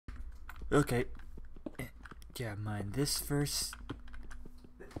Okay. Yeah, mind this first.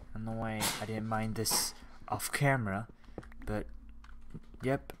 I don't know why I didn't mind this off camera, but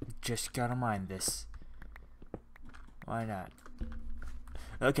yep, just gotta mind this. Why not?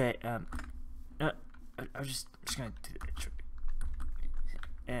 Okay, I'm just gonna do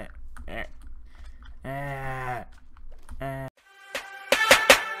it.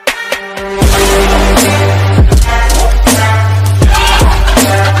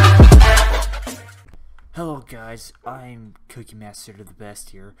 Hello guys, I'm Cookie Master to the best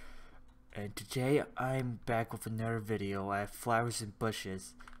here, and today I'm back with another video. I have flowers and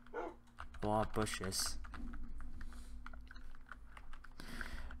bushes, a lot of bushes,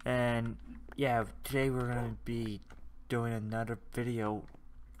 and yeah, today we're gonna be doing another video,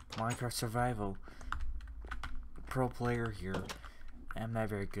 Minecraft Survival. Pro player here. I'm not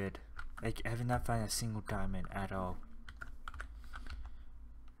very good. I have not found a single diamond at all.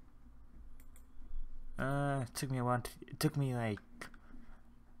 It took me a while. It took me like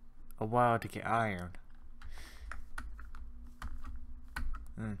a while to get iron.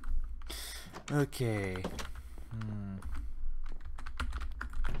 Okay.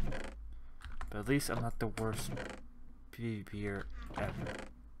 But at least I'm not the worst PvPer ever.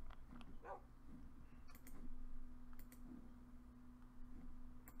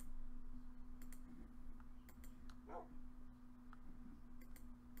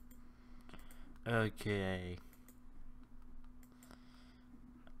 Okay.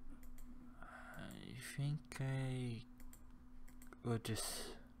 I think I will just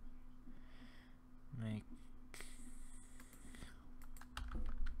make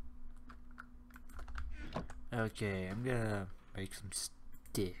I'm gonna make some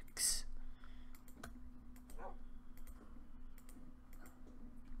sticks.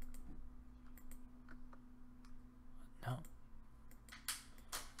 No.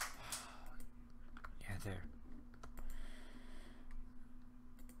 Yeah, there.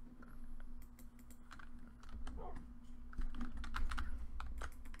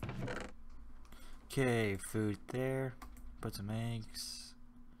 Okay, food there. Put some eggs.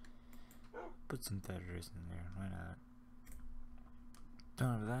 Put some feathers in there. Why not?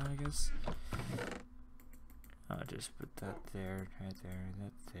 Done with that, I guess. I'll just put that there, right there,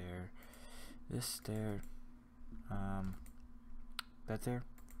 that there, this there, that there,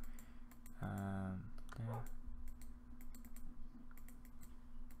 there.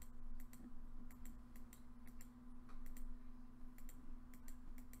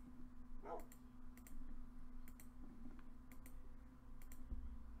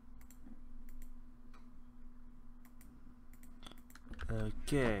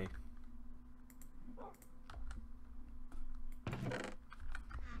 Okay.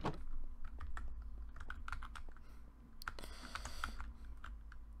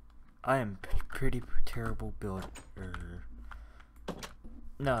 I am pretty terrible builder.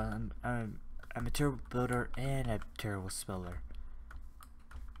 No, I'm a terrible builder and a terrible speller.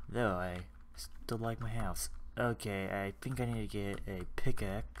 Though I still like my house. Okay, I think I need to get a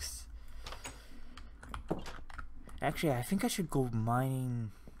pickaxe. Actually, I think I should go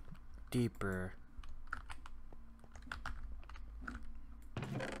mining deeper.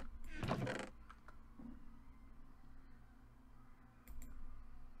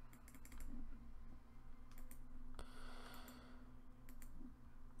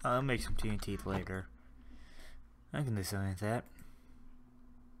 I'll make some TNT later. I can do something like that.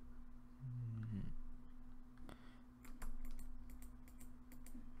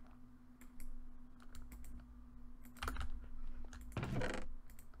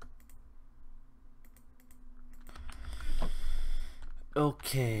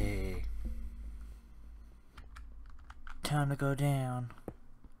 Okay. Time to go down.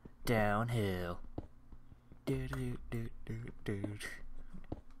 Downhill. Do do do do do.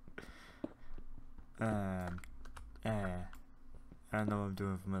 I don't know what I'm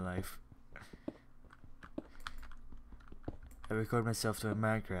doing for my life. I record myself doing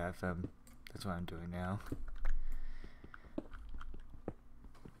Minecraft. That's what I'm doing now.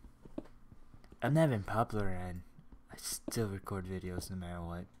 I'm not even popular and I still record videos no matter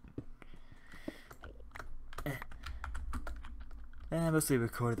what. And I mostly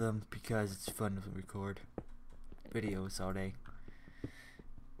record them because it's fun to record videos all day.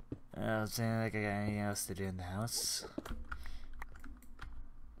 I was saying like I got anything else to do in the house.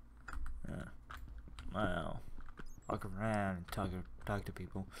 Well, walk around and talk to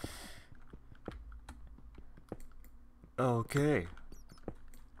people. Okay.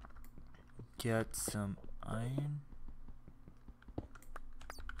 Get some iron.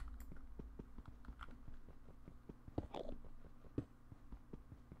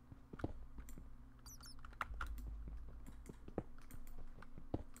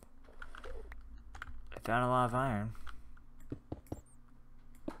 got a lot of iron.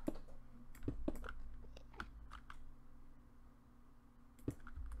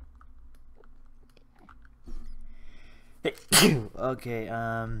 Okay,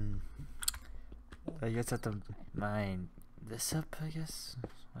 I guess I have to mine this up, I guess.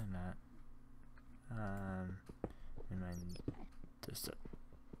 Why not? Mine this up.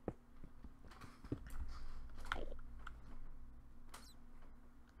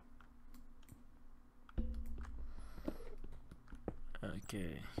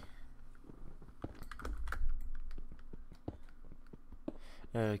 Okay.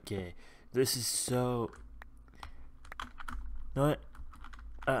 Okay. This is so. You know what?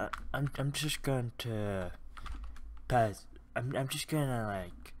 I'm just going to pause. I'm just gonna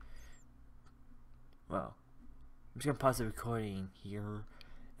like. Well, I'm just gonna pause the recording here,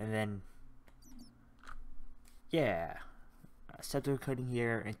 and then. Yeah. Stop the recording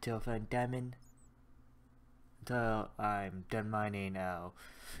here until I find diamond. Until I'm done mining, I'll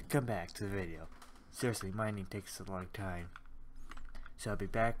come back to the video. Seriously, mining takes a long time. So I'll be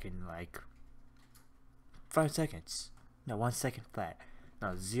back in like 5 seconds. No, 1 second flat.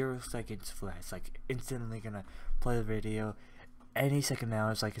 No, 0 seconds flat. It's like instantly gonna play the video. Any second now,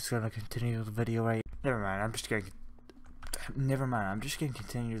 it's like it's gonna continue the video right. Never mind, I'm just gonna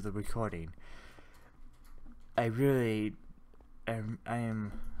continue the recording. I'm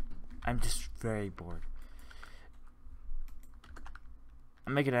just very bored.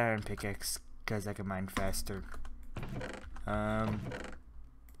 I'm making an iron pickaxe because I can mine faster. I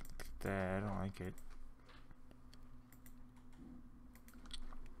don't like it.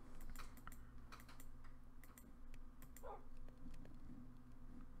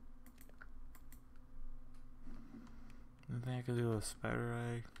 I think I could do a spider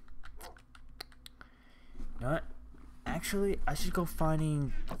eye. You know what? Actually, I should go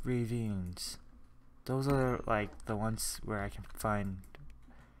finding ravines. Those are like the ones where I can find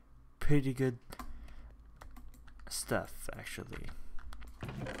pretty good stuff, actually.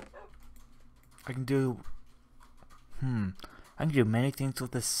 I can do many things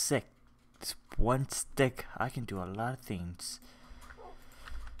with this stick. This one stick, I can do a lot of things.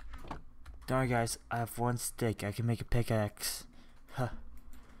 Don't worry guys, I have one stick. I can make a pickaxe. Huh.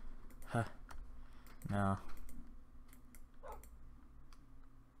 Huh. No.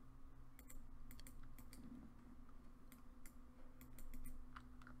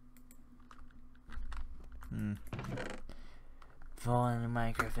 If only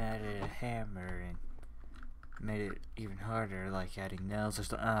Minecraft added a hammer and made it even harder, like adding nails or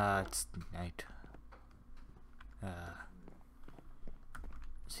something. It's night.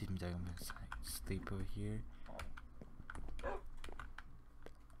 Seems like I'm gonna sleep over here.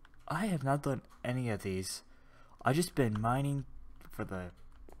 I have not done any of these. I just been mining for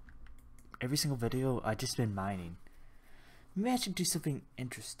every single video. I just been mining. Maybe I should do something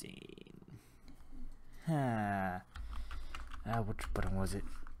interesting. Which button was it?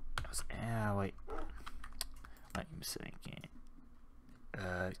 Wait. Wait a second.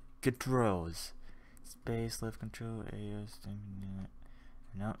 Controls. Space, left control, AS,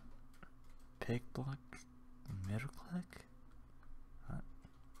 no. Pick block, middle click? What?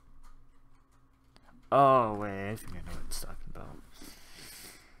 Oh, wait, I think I know what it's talking about.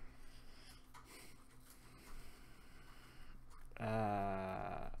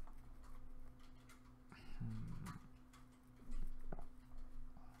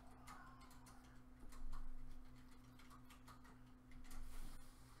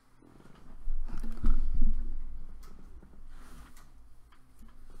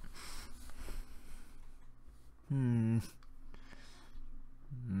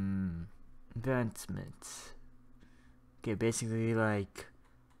 Advancements. Okay, basically like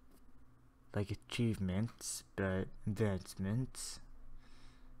achievements, but advancements.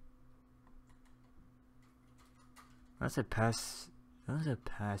 That's a pass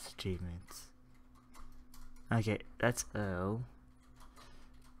achievements. Okay, that's O.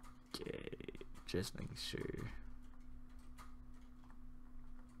 Okay, just making sure.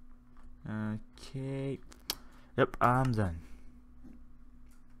 Okay. Yep, I'm done.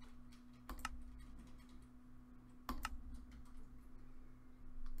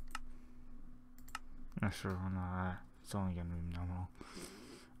 Not sure or not. It's only gonna be normal.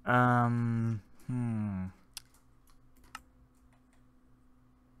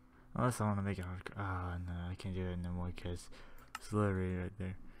 Unless I want to make it hard. No, I can't do it no more because it's literally right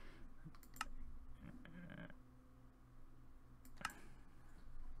there.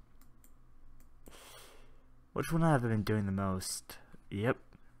 Which one have I been doing the most? Yep.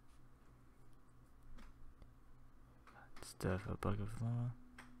 Stuff, a bucket of lava.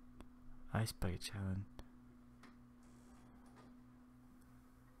 Ice bucket challenge.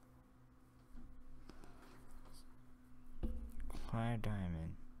 Acquire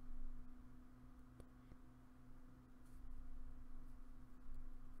diamond.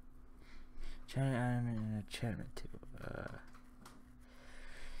 Enchantment item and enchantment table.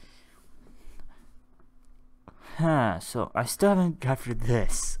 So I still haven't captured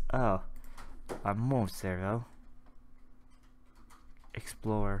this. Oh. I'm almost there though.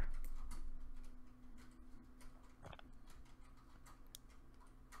 Explore.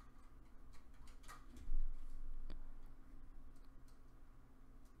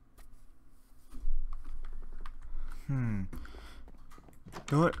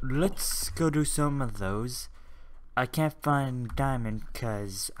 Let's go do some of those. I can't find diamond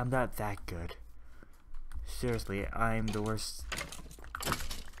because I'm not that good. Seriously, I'm the worst.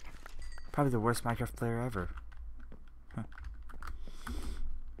 Probably the worst Minecraft player ever. Huh.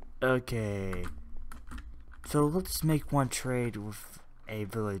 Okay. So let's make one trade with a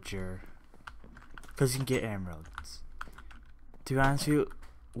villager. Because you can get emeralds. To be honest with you,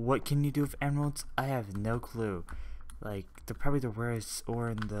 what can you do with emeralds? I have no clue. Like, they're probably the rarest ore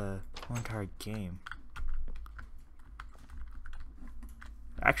in the whole entire game.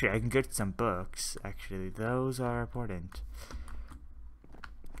 Actually, I can get some books. Actually, those are important.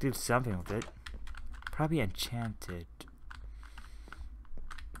 Do something with it. Probably enchanted.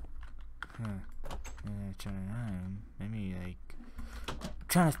 Maybe like. I'm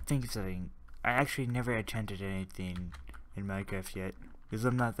trying to think of something. I actually never enchanted anything in Minecraft yet. Because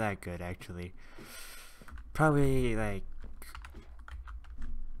I'm not that good, actually. Probably like.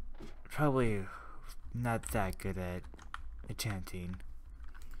 Probably not that good at enchanting.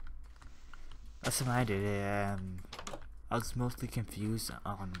 That's what I did. I was mostly confused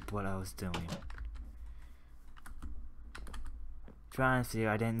on what I was doing. To be honest with you,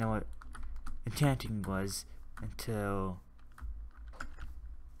 I didn't know what enchanting was until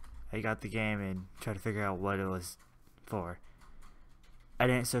I got the game and tried to figure out what it was for. I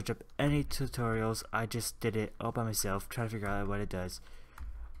didn't search up any tutorials, I just did it all by myself, trying to figure out what it does.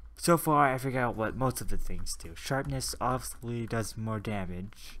 So far, I figured out what most of the things do. Sharpness obviously does more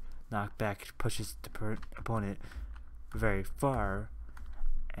damage. Knockback pushes the opponent very far.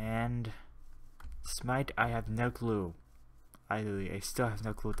 And smite, I have no clue. I still have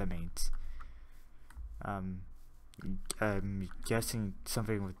no clue what that means. I'm guessing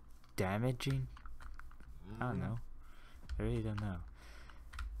something with damaging? I don't know. I really don't know.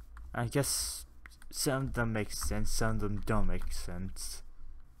 I guess some of them make sense, some of them don't make sense.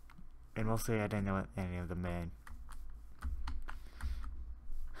 And mostly I didn't know what any of them meant.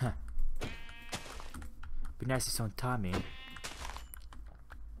 Huh. Be nice if someone taught me.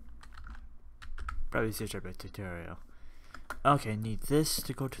 Probably search up a tutorial. Okay, need this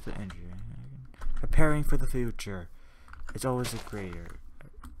to go to the engine. Preparing for the future. It's always a great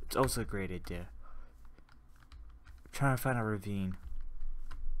idea. Trying to find a ravine.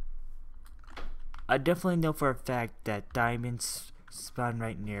 I definitely know for a fact that diamonds spawn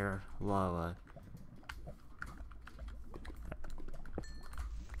right near lava.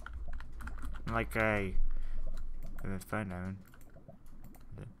 Like I haven't found diamond.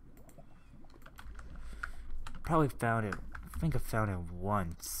 Probably found it. I think I found it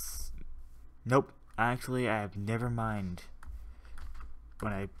once. Nope. Actually, I have never mined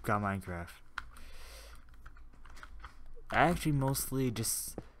when I got Minecraft. I actually mostly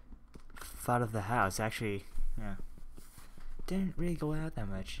just thought of the house. Actually, yeah. Didn't really go out that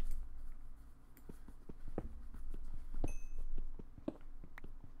much.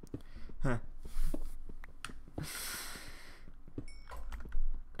 Huh.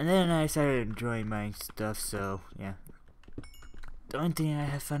 And then I started enjoying mining stuff, so yeah. The only thing I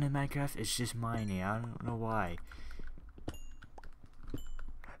have fun in Minecraft is just mining. I don't know why.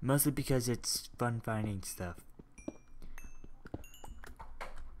 Mostly because it's fun finding stuff.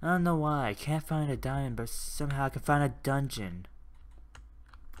 I don't know why. I can't find a diamond, but somehow I can find a dungeon.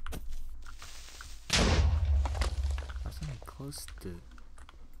 What's something close to?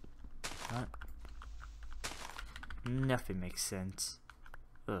 What? Nothing makes sense.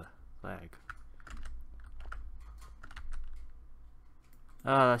 Ugh, lag.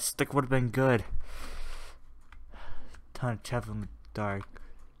 Ah, that stick would have been good. Ton of travel in the dark.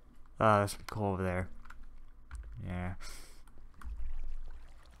 Ah, there's some coal over there. Yeah.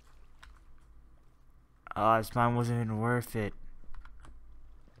 Ah, this mine wasn't even worth it.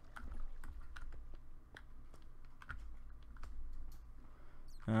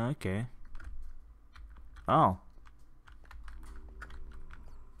 Okay. Oh.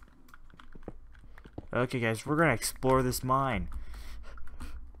 Okay, guys, we're gonna explore this mine.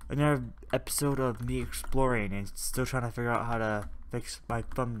 Another episode of me exploring and still trying to figure out how to fix my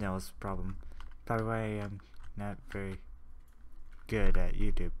thumbnails problem. Probably why I'm not very good at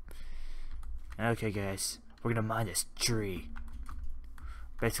YouTube. Okay, guys, we're gonna mine this tree.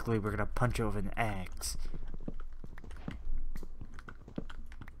 Basically, we're gonna punch it with an axe.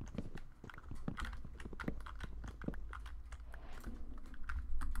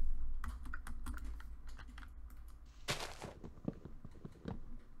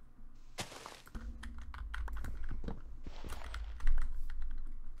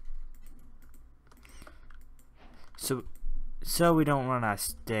 So we don't run out of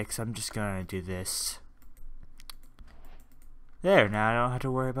sticks, I'm just gonna do this. There, now I don't have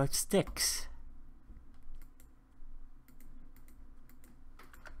to worry about sticks.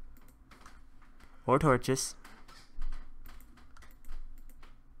 Or torches.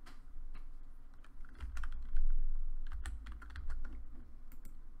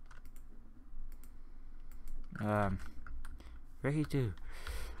 Ready to.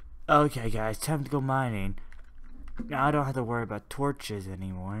 Okay, guys, time to go mining. Now I don't have to worry about torches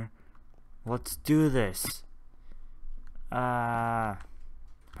anymore. Let's do this. Probably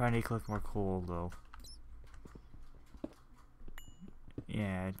need to collect more coal though.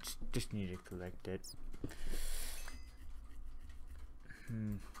 Yeah, just need to collect it.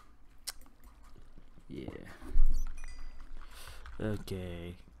 Yeah.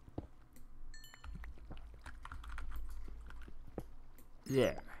 Okay.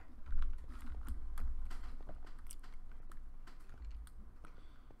 Yeah.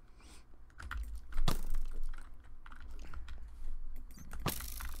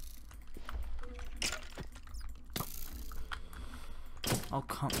 Oh,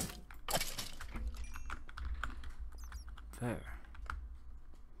 come. There.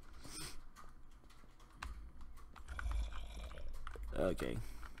 Okay.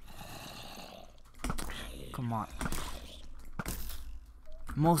 Come on.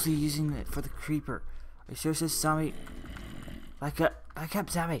 I'm mostly using it for the creeper. Are you serious, zombie? Back up,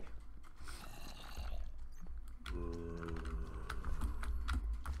 zombie.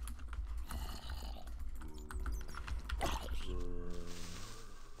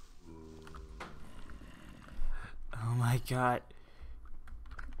 Oh my god.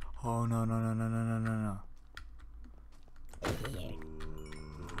 Oh no.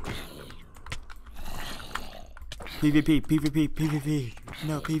 PvP.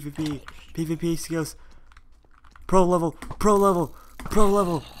 No, PvP skills. Pro level.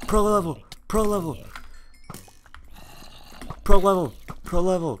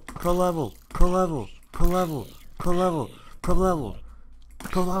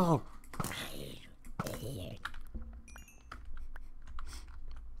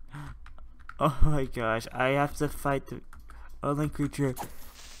 Oh my gosh, I have to fight the other creature.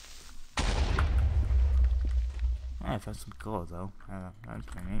 I found some gold though. That's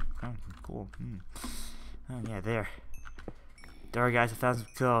pretty neat. Found some cool. Oh yeah, there. There, guys, I found some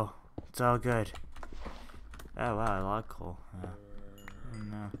coal. It's all good. Oh wow, a lot of coal.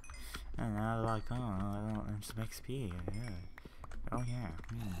 No, a lot of coal. And some XP. Yeah. Oh yeah.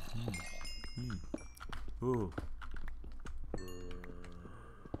 Ooh.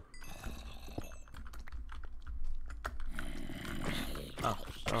 No.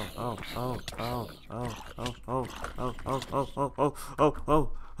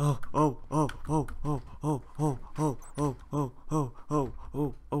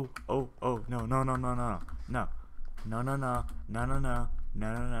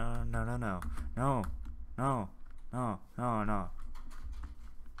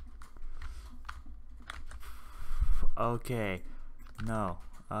 Okay. No.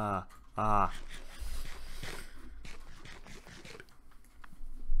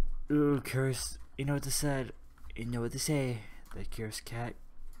 Ooh, curse. You know what they said. You know what they say. The cursed cat.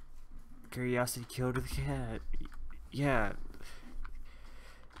 Curiosity killed the cat. Yeah.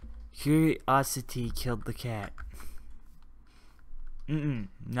 Curiosity killed the cat.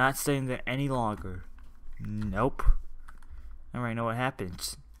 Not staying there any longer. Nope. I already know what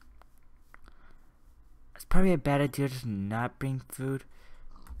happens. It's probably a bad idea to not bring food.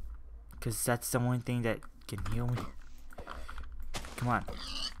 Because that's the only thing that can heal me. Come on.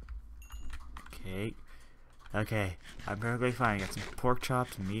 Okay, I'm perfectly fine. I got some pork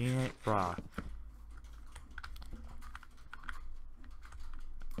chops. I'm eating it raw.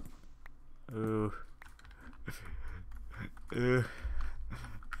 Ooh. I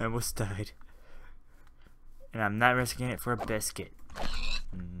almost died. And I'm not risking it for a biscuit.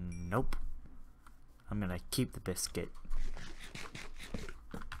 Nope. I'm gonna keep the biscuit.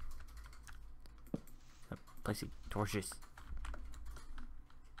 Placing torches.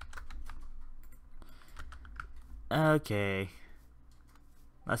 Okay.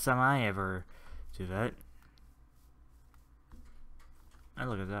 Last time I ever do that. I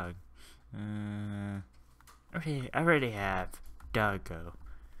look a dog. I already have Doggo.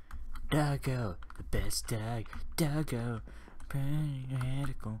 Doggo, the best dog. Doggo,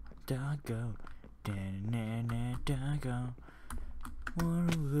 radical. Doggo, Doggo.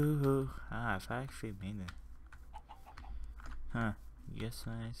 Woo. Ah, if I actually made it. Huh. Guess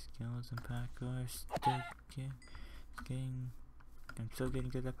my skills in parkour still I'm still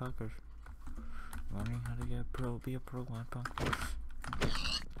getting good at parkour. Learning how to be a pro at parkour.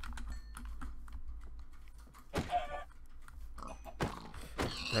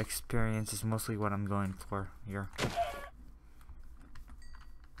 The experience is mostly what I'm going for here.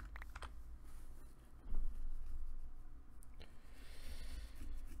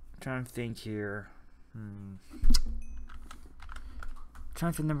 Trying to think here.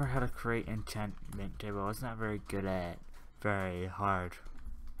 Trying to remember how to create enchantment table. It's not very good at very hard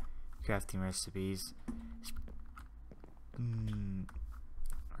crafting recipes.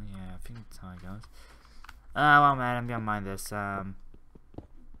 Yeah, I think that's how it goes. Well, man, I'm gonna mind this.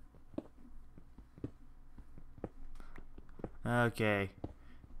 Okay.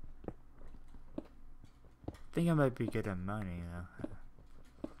 I think I might be good at money though.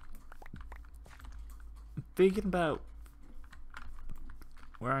 I'm thinking about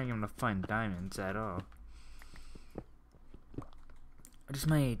where I'm gonna find diamonds at all.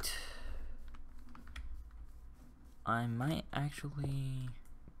 I might actually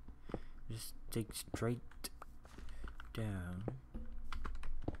just dig straight down.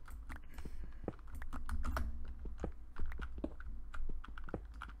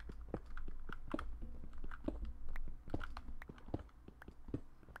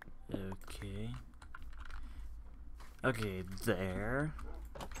 Okay, there.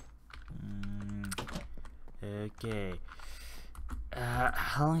 Okay.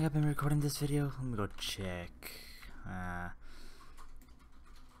 How long have I been recording this video? Let me go check.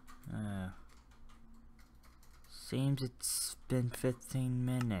 Seems it's been 15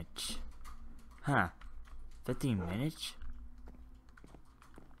 minutes. Huh. 15 minutes?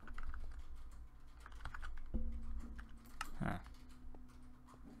 Huh.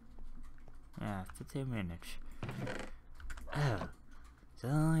 Yeah, 15 minutes. Oh. Is that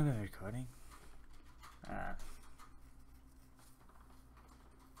how long I've been recording?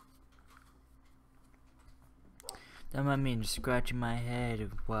 That might mean scratching my head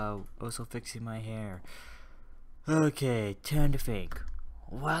while also fixing my hair. Okay, time to think.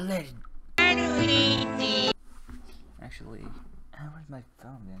 Well, actually, where's my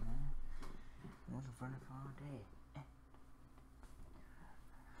phone then? I wasn't running for all day.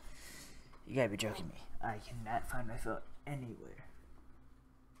 You gotta be joking me. I cannot find my phone anywhere.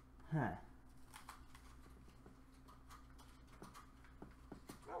 Huh.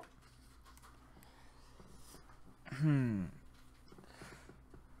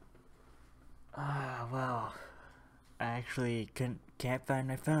 Well, I actually can't find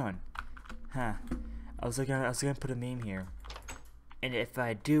my phone. Huh. I was gonna put a meme here. And if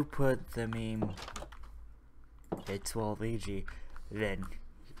I do put the meme, it's Waluigi, then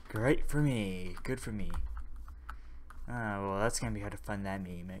great for me. Good for me. Well, that's gonna be hard to find that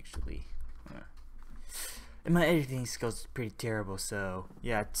meme, actually. And my editing skills are pretty terrible, so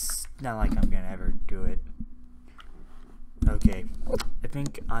yeah, it's not like I'm gonna ever do it. Okay, I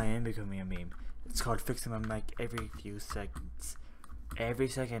think I am becoming a meme. It's called fixing my mic every few seconds. Every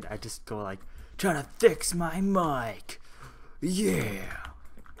second I just go like, trying to fix my mic. Yeah.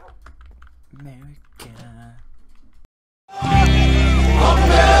 America.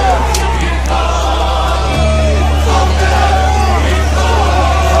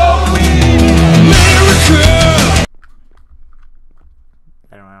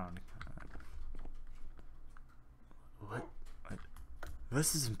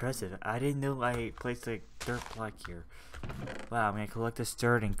 This is impressive. I didn't know I placed a dirt block here. Wow, I'm gonna collect this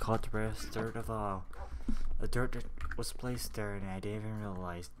dirt and call it the rarest dirt of all. A dirt that was placed there and I didn't even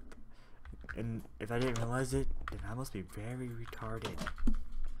realize. And if I didn't realize it, then I must be very retarded.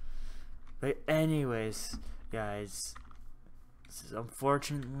 But anyways, guys, this is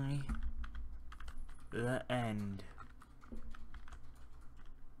unfortunately the end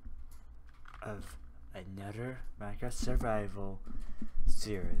of another Minecraft Survival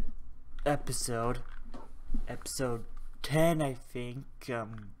series episode 10, I think.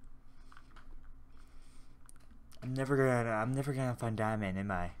 I'm never gonna find diamond,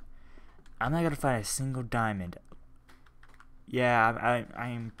 am I? I'm not gonna find a single diamond. Yeah, I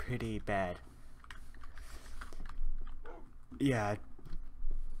am pretty bad. Yeah.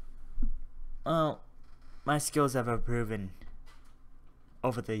 Well, my skills have improved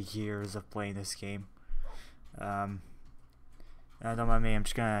over the years of playing this game. Don't mind me. I'm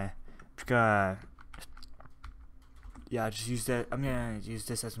just gonna, yeah, just use that. I'm gonna use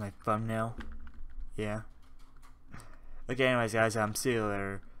this as my thumbnail. Yeah. Okay, anyways, guys, see you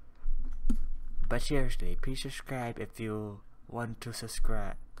later. But seriously, please subscribe if you want to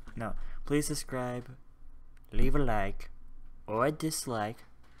subscribe. No, please subscribe, leave a like or a dislike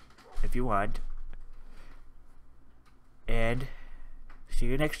if you want, and see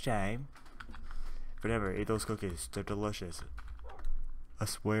you next time. Remember, eat those cookies. They're delicious. I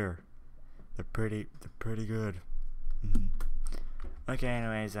swear, they're pretty good. Okay,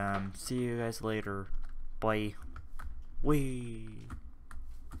 anyways, see you guys later. Bye. Wee.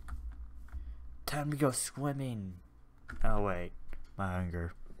 Time to go swimming. Oh wait, my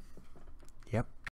hunger.